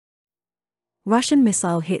Russian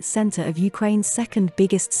missile hits center of Ukraine's second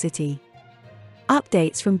biggest city.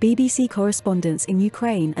 Updates from BBC correspondents in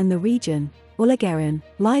Ukraine and the region: Orla Guerin,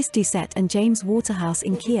 Lyse Doucet and James Waterhouse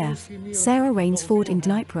in Kyiv, Sarah Rainsford in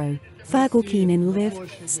Dnipro, Fergal Keane in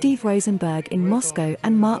Lviv, Steve Rosenberg in Moscow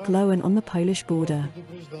and Mark Lowen on the Polish border.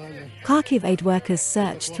 Kharkiv aid workers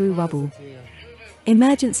search through rubble.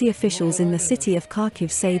 Emergency officials in the city of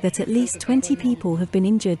Kharkiv say that at least 20 people have been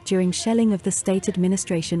injured during shelling of the state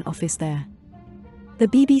administration office there. The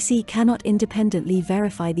BBC cannot independently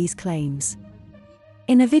verify these claims.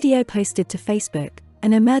 In a video posted to Facebook,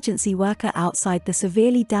 an emergency worker outside the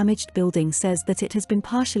severely damaged building says that it has been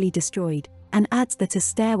partially destroyed, and adds that a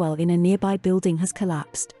stairwell in a nearby building has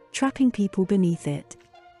collapsed, trapping people beneath it.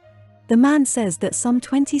 The man says that some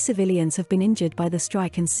 20 civilians have been injured by the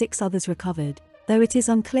strike and 6 others recovered, though it is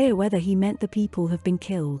unclear whether he meant the people have been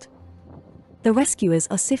killed. The rescuers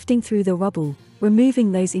are sifting through the rubble,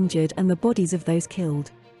 removing those injured and the bodies of those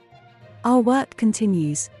killed. Our work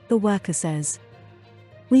continues, the worker says.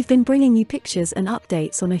 We've been bringing you pictures and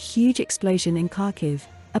updates on a huge explosion in Kharkiv,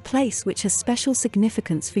 a place which has special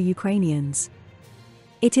significance for Ukrainians.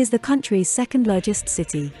 It is the country's second largest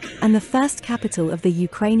city, and the first capital of the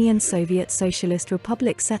Ukrainian Soviet Socialist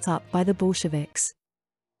Republic set up by the Bolsheviks.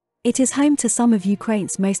 It is home to some of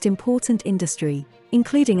Ukraine's most important industry,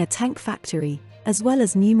 including a tank factory, as well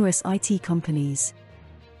as numerous IT companies.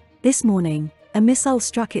 This morning, a missile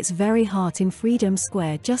struck its very heart in Freedom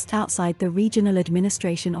Square just outside the regional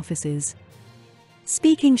administration offices.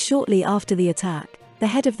 Speaking shortly after the attack, the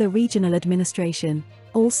head of the regional administration,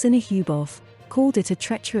 Orla, called it a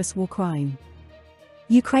treacherous war crime.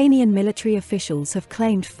 Ukrainian military officials have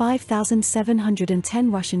claimed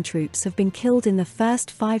 5,710 Russian troops have been killed in the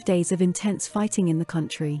first 5 days of intense fighting in the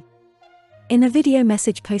country. In a video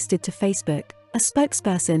message posted to Facebook, a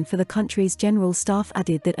spokesperson for the country's general staff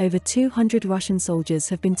added that over 200 Russian soldiers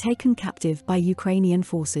have been taken captive by Ukrainian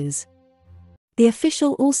forces. The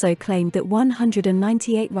official also claimed that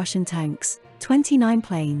 198 Russian tanks, 29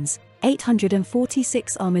 planes,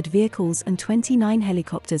 846 armored vehicles and 29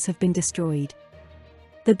 helicopters have been destroyed.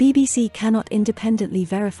 The BBC cannot independently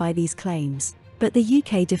verify these claims, but the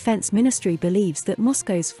UK Defence Ministry believes that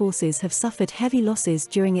Moscow's forces have suffered heavy losses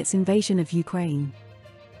during its invasion of Ukraine.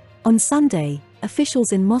 On Sunday,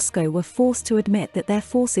 officials in Moscow were forced to admit that their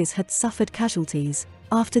forces had suffered casualties,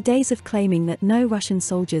 after days of claiming that no Russian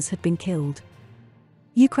soldiers had been killed.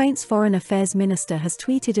 Ukraine's Foreign Affairs Minister has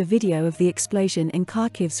tweeted a video of the explosion in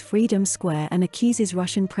Kharkiv's Freedom Square and accuses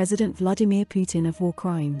Russian President Vladimir Putin of war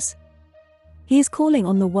crimes. He is calling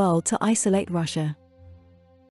on the world to isolate Russia.